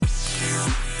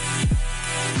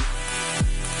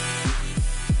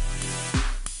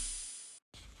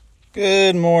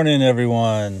Good morning,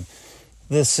 everyone.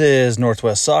 This is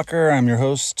Northwest Soccer. I'm your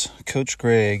host, Coach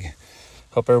Greg.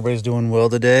 Hope everybody's doing well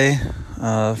today.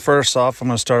 First off, I'm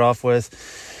going to start off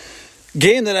with a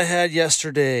game that I had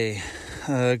yesterday.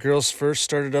 Girls first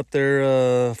started up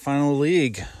their final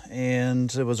league,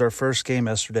 and it was our first game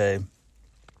yesterday.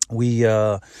 We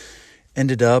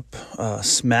ended up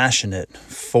smashing it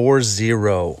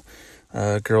 4-0.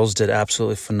 Girls did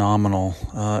absolutely phenomenal.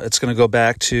 It's going to go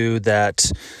back to that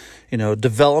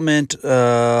development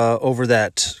over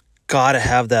that, gotta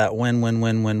have that win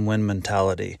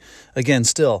mentality. Again,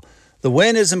 still, the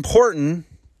win is important,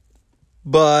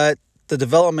 but the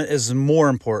development is more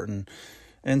important.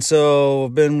 And so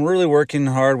I've been really working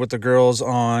hard with the girls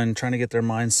on trying to get their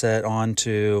mindset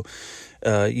onto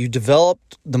you develop,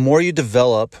 the more you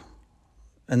develop,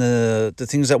 and the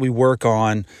things that we work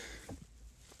on,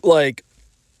 like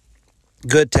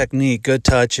good technique, good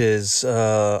touches,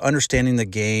 understanding the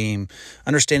game,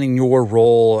 understanding your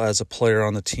role as a player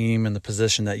on the team and the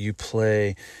position that you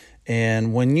play.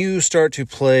 And when you start to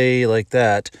play like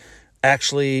that,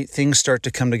 actually things start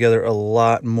to come together a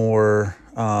lot more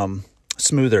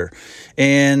smoother.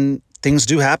 And things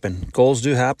do happen. Goals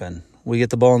do happen. We get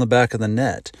the ball in the back of the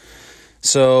net.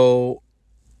 So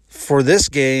for this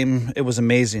game, it was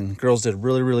amazing. Girls did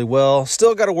really, really well.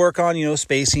 Still got to work on,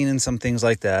 spacing and some things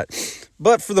like that.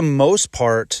 But for the most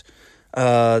part,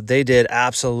 they did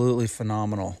absolutely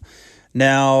phenomenal.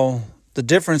 Now, the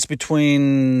difference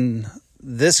between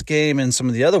this game and some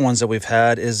of the other ones that we've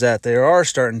had is that they are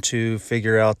starting to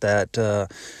figure out that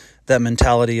that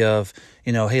mentality of,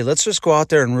 hey, let's just go out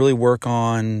there and really work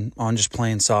on just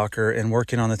playing soccer and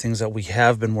working on the things that we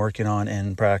have been working on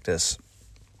in practice.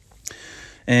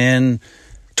 And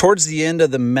towards the end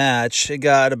of the match, it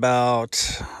got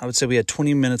about, I would say we had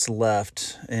 20 minutes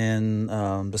left in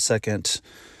the second,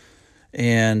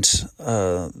 and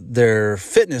their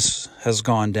fitness has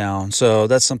gone down. So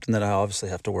that's something that I obviously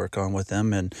have to work on with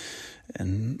them and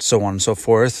so on and so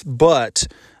forth. But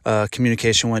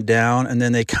communication went down, and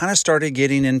then they kind of started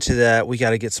getting into that, we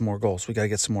got to get some more goals. We got to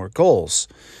get some more goals.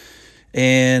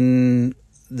 And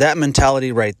that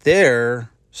mentality right there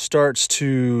starts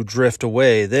to drift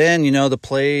away. Then, the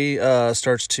play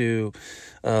starts to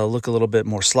look a little bit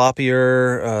more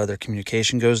sloppier. Their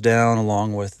communication goes down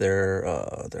along with their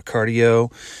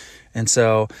cardio. And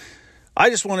so I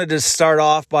just wanted to start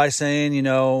off by saying,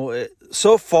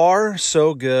 so far,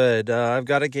 so good. I've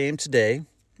got a game today,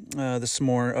 this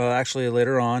morning, actually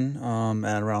later on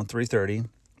at around 3:30.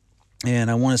 And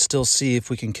I want to still see if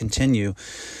we can continue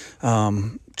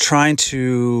trying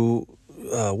to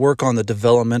work on the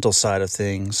developmental side of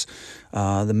things,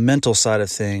 the mental side of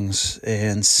things,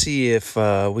 and see if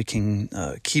we can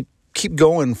keep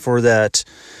going for that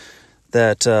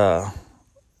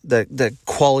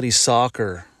quality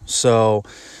soccer. So,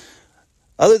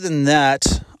 other than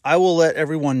that, I will let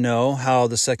everyone know how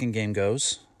the second game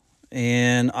goes,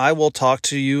 and I will talk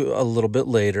to you a little bit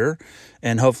later,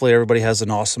 and hopefully everybody has an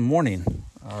awesome morning.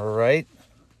 All right.